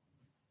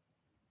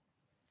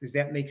 Does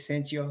that make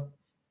sense, y'all?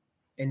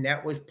 And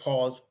that was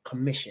Paul's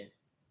commission,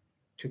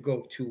 to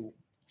go to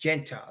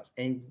Gentiles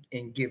and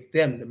give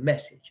them the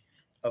message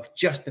of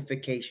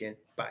justification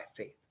by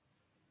faith.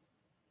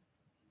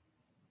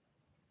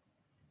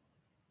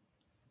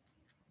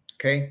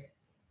 Okay?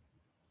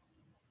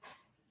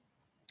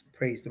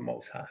 Praise the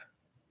Most High.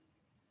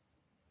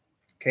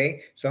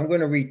 Okay, so I'm going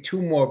to read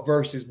 2 more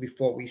verses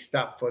before we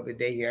stop for the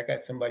day here. I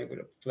got somebody with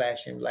a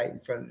flashing light in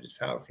front of this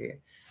house here,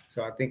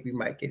 so I think we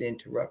might get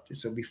interrupted.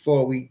 So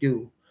before we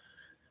do,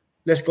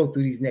 let's go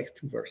through these next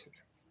 2 verses.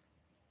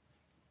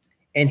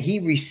 And he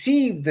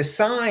received the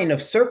sign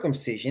of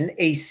circumcision,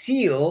 a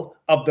seal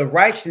of the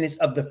righteousness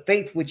of the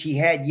faith which he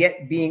had,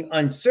 yet being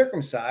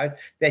uncircumcised,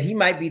 that he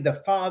might be the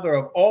father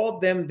of all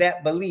them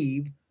that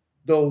believe,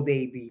 though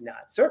they be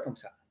not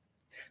circumcised,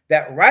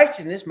 that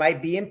righteousness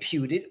might be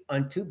imputed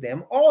unto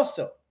them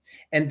also.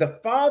 And the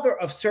father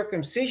of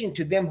circumcision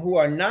to them who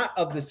are not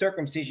of the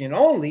circumcision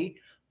only,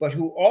 but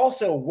who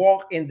also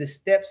walk in the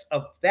steps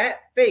of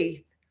that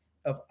faith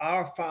of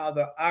our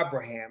father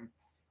Abraham,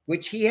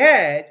 which he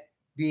had,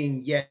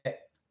 being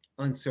yet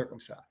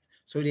uncircumcised.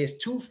 So there's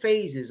 2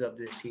 phases of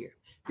this here.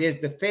 There's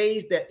the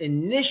phase that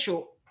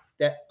initial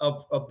that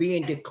of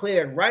being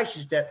declared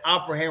righteous that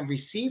Abraham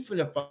received from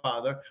the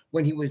Father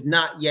when he was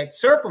not yet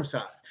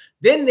circumcised.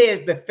 Then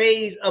there's the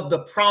phase of the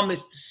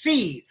promised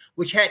seed,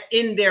 which had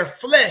in their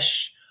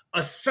flesh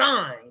a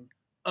sign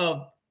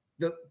of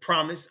the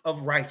promise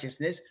of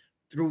righteousness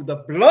through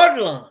the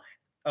bloodline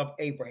of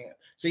Abraham.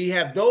 So you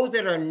have those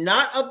that are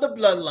not of the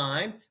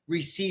bloodline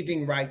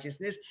receiving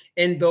righteousness,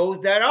 and those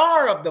that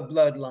are of the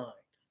bloodline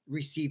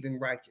receiving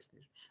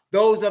righteousness.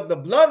 Those of the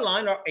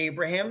bloodline are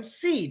Abraham's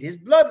seed, his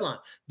bloodline.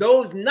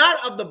 Those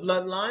not of the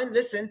bloodline,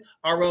 listen,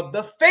 are of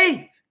the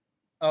faith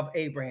of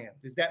Abraham.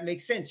 Does that make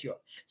sense,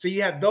 y'all? So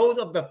you have those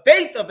of the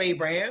faith of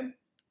Abraham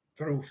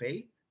through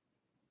faith,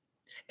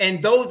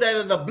 and those that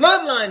are the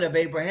bloodline of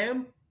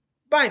Abraham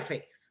by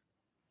faith.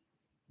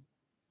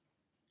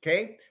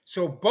 Okay,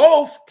 so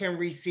both can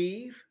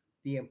receive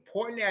the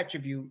important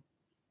attribute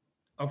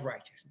of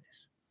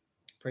righteousness.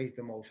 Praise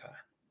the Most High.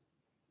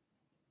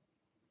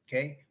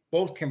 Okay,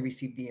 both can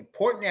receive the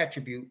important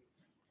attribute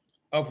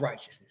of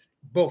righteousness.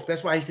 Both.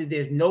 That's why he says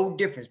there's no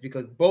difference,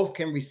 because both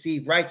can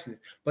receive righteousness.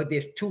 But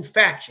there's 2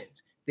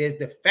 factions. There's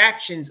the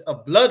factions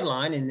of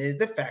bloodline and there's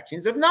the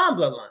factions of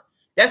non-bloodline.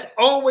 That's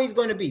always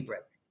going to be,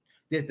 brethren.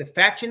 There's the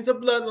factions of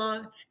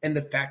bloodline and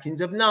the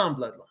factions of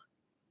non-bloodline.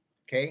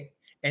 Okay,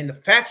 and the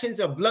factions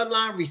of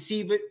bloodline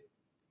receive it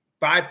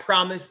by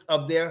promise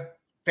of their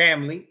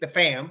family, the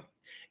fam,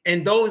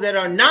 and those that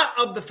are not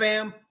of the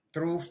fam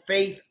through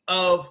faith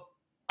of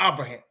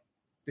Abraham,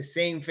 the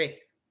same faith,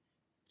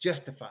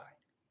 justified,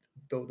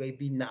 though they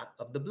be not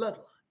of the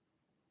bloodline,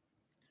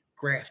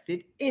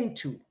 grafted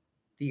into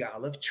the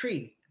olive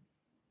tree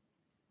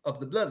of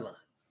the bloodline.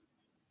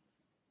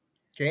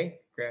 Okay,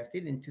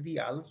 grafted into the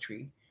olive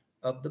tree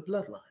of the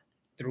bloodline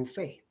through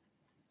faith.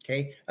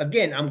 Okay,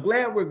 again, I'm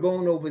glad we're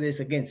going over this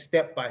again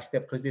step by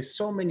step, because there's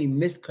so many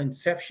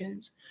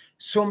misconceptions,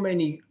 so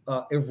many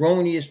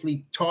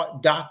erroneously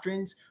taught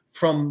doctrines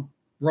from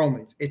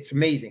Romans. It's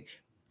amazing.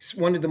 It's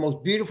one of the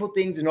most beautiful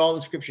things in all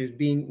the scriptures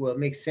being, well, it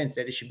makes sense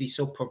that it should be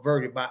so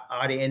perverted by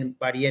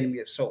the enemy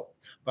of soul,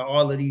 by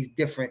all of these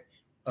different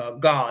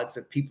gods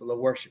that people are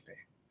worshiping.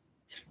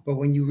 But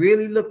when you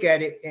really look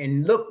at it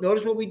and look,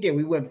 notice what we did.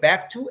 We went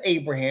back to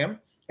Abraham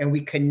and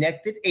we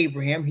connected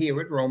Abraham here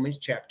at Romans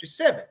chapter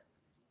 7.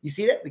 You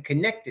see that? We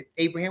connected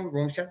Abraham with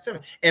Romans chapter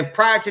 7. And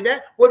prior to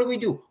that, what did we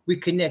do? We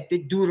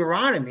connected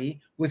Deuteronomy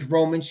with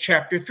Romans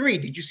chapter 3.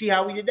 Did you see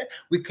how we did that?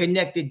 We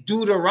connected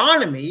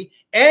Deuteronomy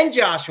and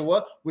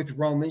Joshua with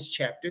Romans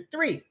chapter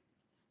 3.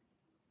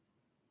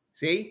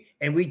 See?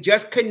 And we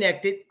just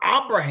connected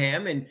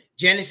Abraham in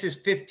Genesis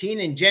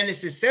 15 and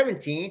Genesis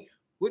 17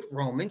 with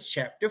Romans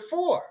chapter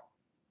 4.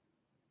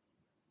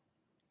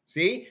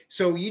 See,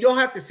 so you don't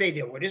have to say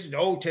that, well, this is the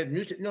Old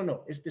Testament.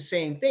 No, it's the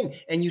same thing.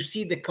 And you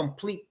see the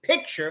complete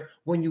picture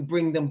when you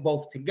bring them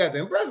both together.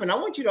 And brethren, I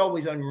want you to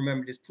always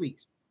remember this,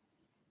 please.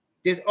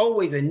 There's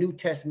always a New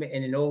Testament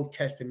and an Old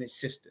Testament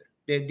sister.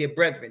 They're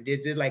brethren.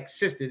 They're like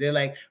sisters. They're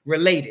like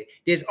related.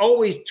 There's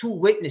always 2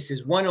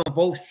 witnesses, one on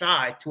both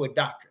sides to a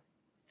doctrine.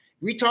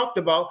 We talked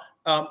about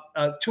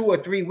 2 or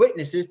 3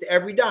 witnesses to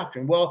every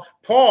doctrine. Well,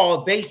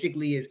 Paul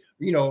basically is,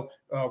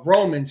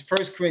 Romans,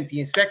 1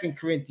 Corinthians, 2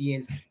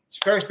 Corinthians,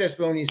 1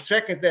 Thessalonians,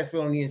 2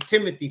 Thessalonians,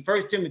 Timothy,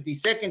 1 Timothy,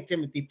 2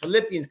 Timothy,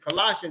 Philippians,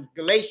 Colossians,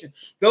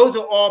 Galatians. Those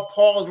are all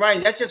Paul's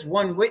writing. That's just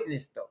one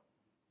witness, though.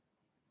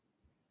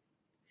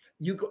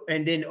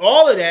 And then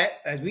all of that,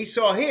 as we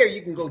saw here,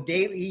 you can go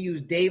David. He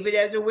used David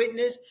as a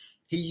witness.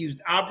 He used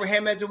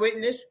Abraham as a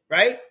witness,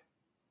 right?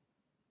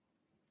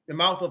 The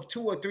mouth of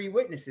 2 or 3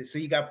 witnesses. So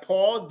you got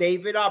Paul,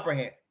 David,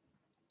 Abraham.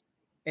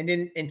 And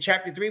then in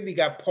chapter 3, we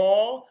got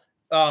Paul,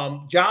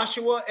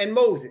 Joshua, and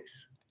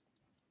Moses.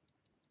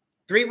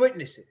 3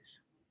 witnesses.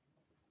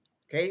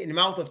 Okay, in the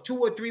mouth of 2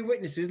 or 3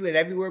 witnesses, let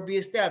every word be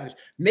established.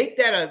 Make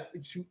that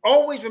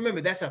always remember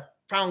that's a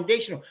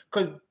foundational,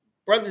 because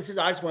brothers and sisters,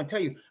 I just want to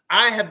tell you,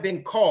 I have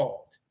been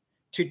called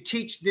to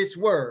teach this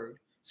word,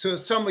 so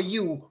some of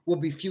you will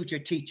be future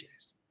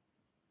teachers.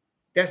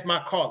 That's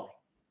my calling.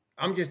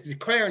 I'm just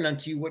declaring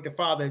unto you what the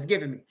Father has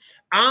given me.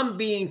 I'm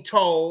being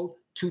told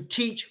to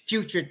teach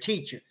future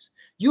teachers.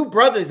 You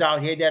brothers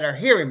out here that are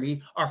hearing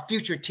me are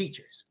future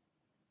teachers.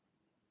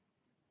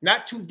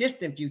 Not too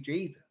distant future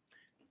either.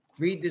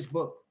 Read this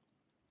book.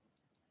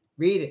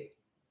 Read it.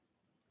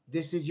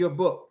 This is your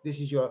book. This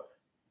is your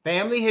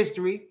family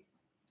history.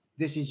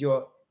 This is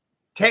your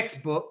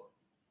textbook.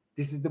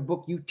 This is the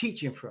book you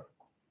teaching from.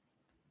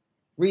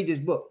 Read this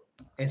book.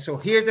 And so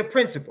here's a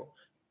principle.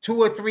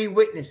 2 or 3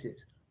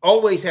 witnesses.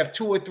 Always have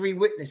 2 or 3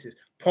 witnesses.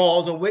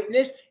 Paul's a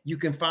witness. You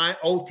can find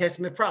Old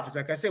Testament prophets.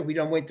 Like I said, we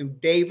done went through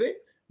David,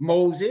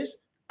 Moses,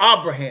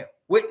 Abraham,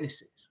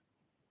 witnesses.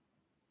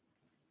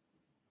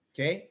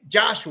 Okay.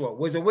 Joshua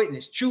was a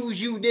witness.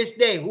 Choose you this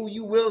day who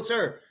you will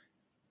serve.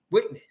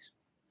 Witness.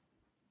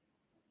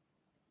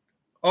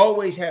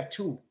 Always have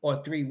 2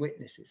 or 3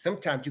 witnesses.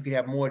 Sometimes you could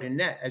have more than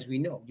that, as we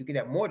know. You could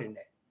have more than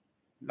that.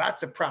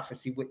 Lots of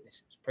prophecy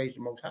witnesses. Praise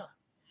the Most High.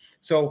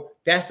 So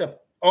that's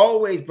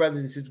always, brothers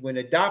and sisters, when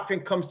a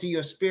doctrine comes to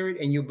your spirit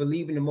and you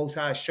believe in the Most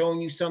High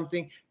showing you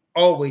something,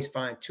 always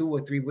find 2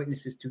 or 3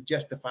 witnesses to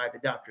justify the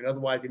doctrine.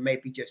 Otherwise, it may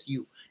be just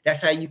you.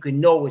 That's how you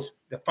can know it's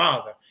the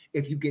Father,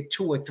 if you get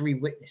 2 or 3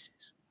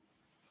 witnesses.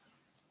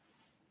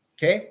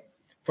 Okay?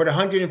 For the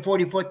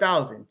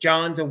 144,000,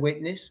 John's a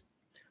witness.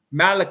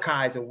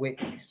 Malachi's a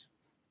witness.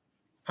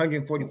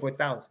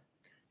 144,000.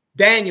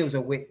 Daniel's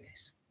a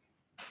witness.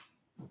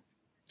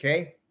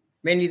 Okay?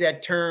 Many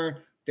that turn,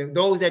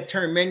 those that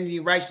turn many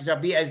righteous shall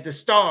be as the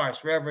stars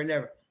forever and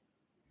ever.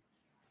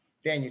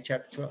 Daniel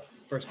chapter 12,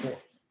 verse 4.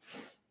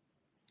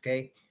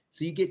 Okay?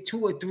 So you get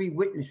 2 or 3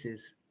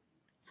 witnesses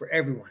for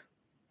everyone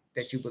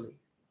that you believe.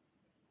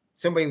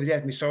 Somebody was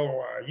asking me,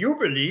 so you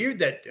believe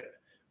that the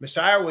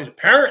Messiah was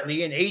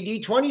apparently in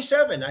AD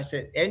 27? I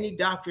said, any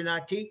doctrine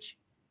I teach,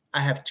 I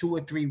have 2 or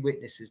 3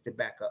 witnesses to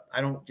back up.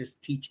 I don't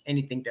just teach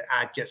anything that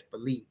I just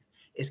believe.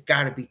 It's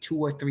got to be 2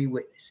 or 3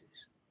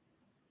 witnesses.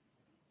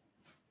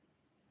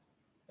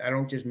 I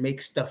don't just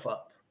make stuff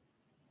up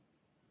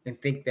and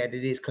think that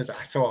it is because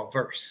I saw a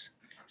verse.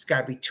 It's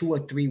got to be 2 or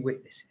 3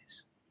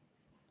 witnesses.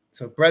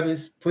 So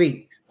brothers,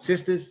 please,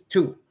 sisters,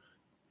 too.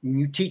 When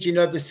you teaching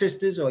other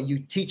sisters or you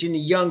teaching the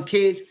young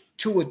kids,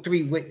 2 or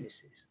 3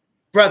 witnesses.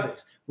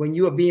 Brothers, when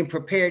you are being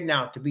prepared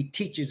now to be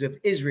teachers of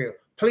Israel,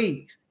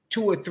 please,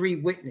 2 or 3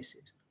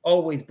 witnesses.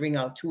 Always bring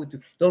out 2 or 3.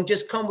 Don't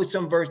just come with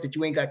some verse that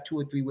you ain't got 2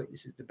 or 3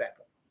 witnesses to back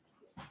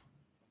up.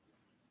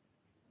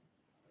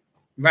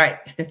 Right.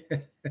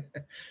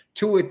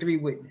 2 or 3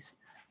 witnesses.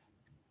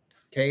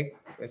 Okay.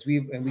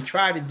 We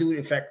try to do it.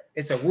 In fact,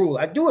 it's a rule.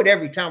 I do it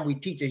every time we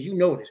teach, as you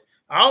notice.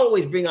 I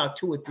always bring out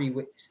 2 or 3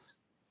 witnesses.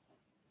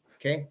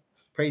 Okay.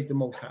 Praise the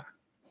Most High.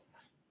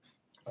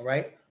 All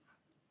right.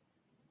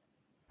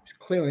 It's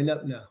clearing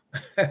up now.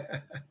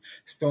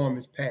 Storm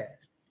is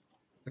past.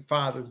 The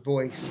Father's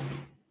voice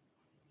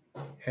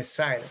has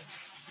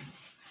silenced,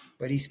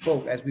 but he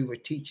spoke as we were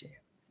teaching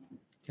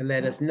to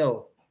let us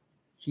know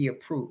he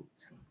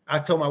approves. I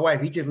told my wife,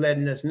 he just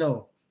letting us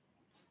know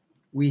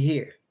we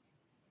here.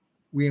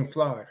 We in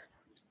Florida.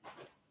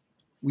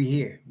 We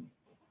here.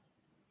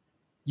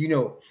 You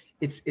know,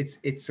 it's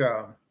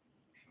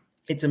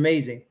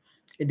amazing.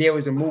 There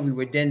was a movie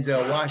with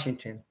Denzel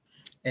Washington,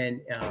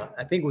 and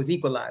I think it was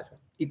Equalizer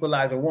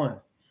 1.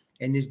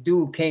 And this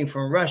dude came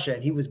from Russia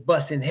and he was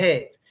busting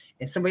heads.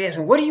 And somebody asked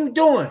him, what are you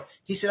doing?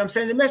 He said, I'm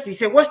sending a message. He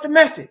said, what's the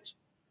message?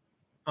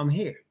 I'm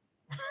here.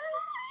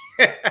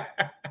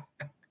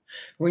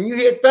 When you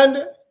hear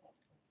thunder,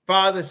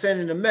 Father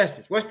sending a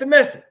message. What's the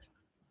message?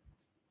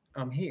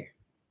 I'm here.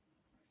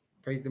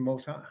 Praise the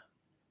Most High.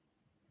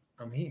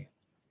 I'm here.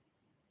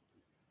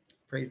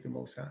 Praise the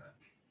Most High.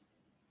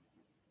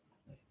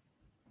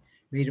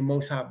 May the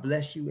Most High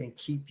bless you and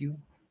keep you.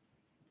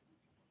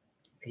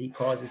 He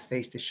cause his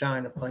face to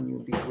shine upon you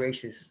and be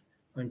gracious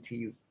unto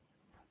you.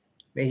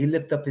 May he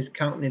lift up his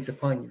countenance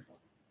upon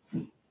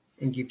you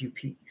and give you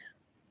peace.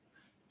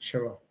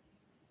 Shalom.